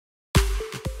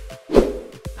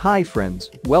Hi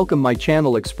friends, welcome my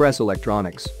channel Express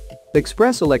Electronics.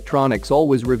 Express Electronics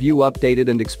always review updated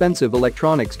and expensive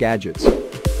electronics gadgets.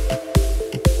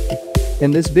 In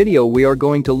this video we are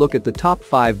going to look at the top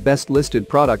 5 best listed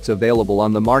products available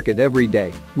on the market every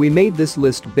day. We made this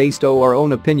list based on our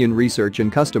own opinion research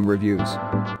and custom reviews.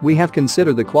 We have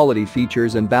considered the quality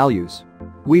features and values.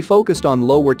 We focused on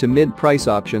lower to mid-price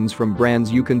options from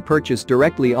brands you can purchase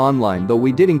directly online, though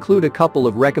we did include a couple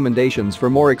of recommendations for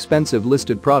more expensive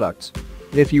listed products.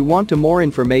 If you want more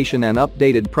information and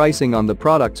updated pricing on the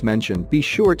products mentioned, be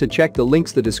sure to check the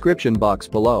links in the description box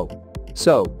below.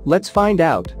 So, let's find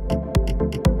out.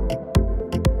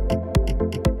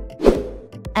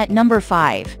 At number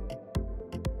 5.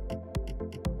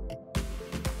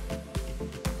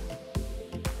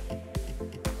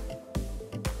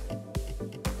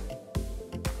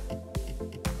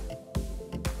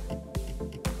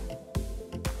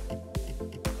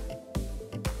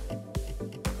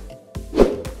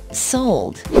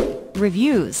 Sold.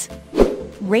 Reviews.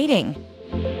 Rating.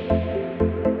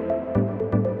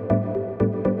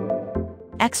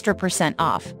 Extra %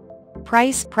 off.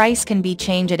 Price can be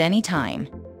changed at any time.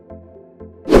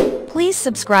 Please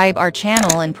subscribe our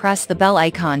channel and press the bell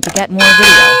icon to get more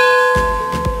video.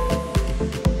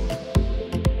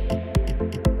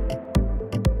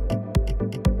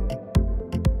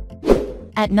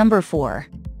 At number 4.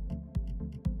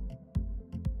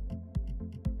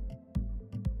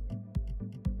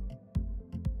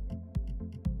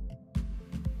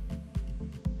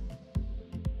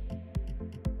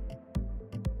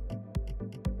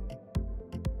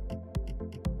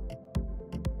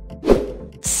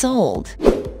 Sold.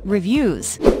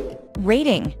 Reviews.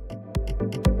 Rating.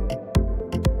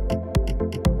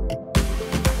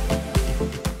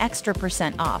 Extra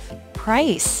 % off.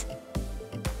 Price.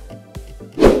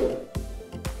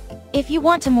 If you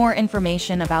want more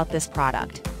information about this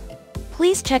product,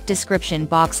 please check description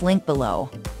box link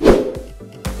below.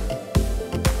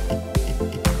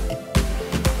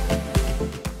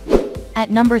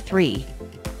 At number 3.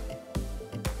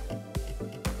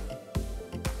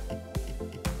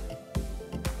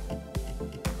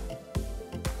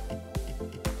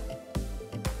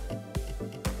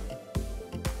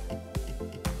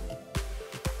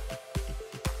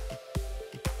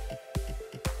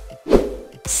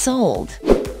 Sold.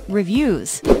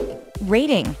 Reviews.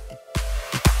 Rating.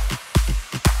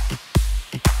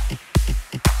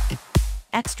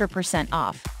 Extra %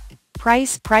 off.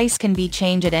 Price can be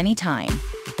changed at any time.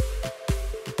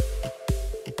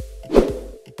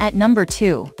 At number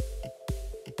 2.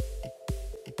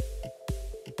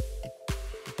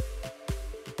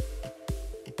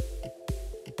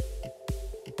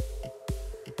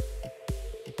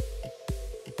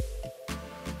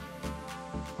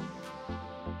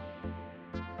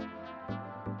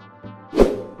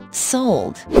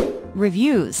 Sold.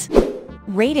 Reviews.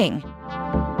 Rating.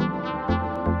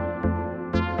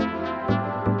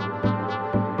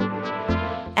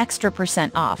 Extra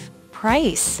 % off.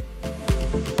 Price.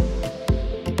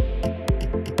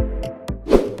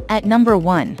 At number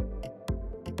 1.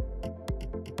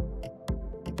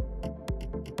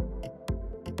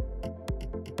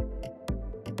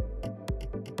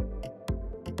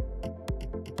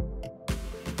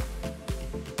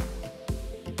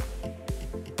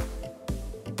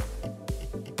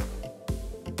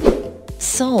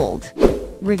 Sold.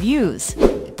 Reviews.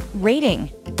 Rating.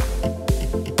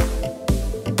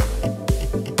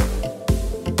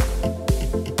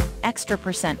 Extra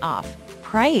 % off.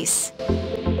 Price.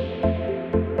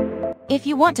 If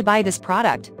you want to buy this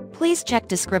product, please check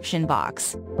description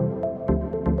box.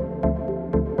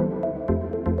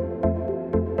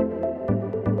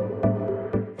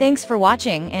 Thanks for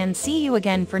watching and see you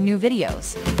again for new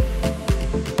videos.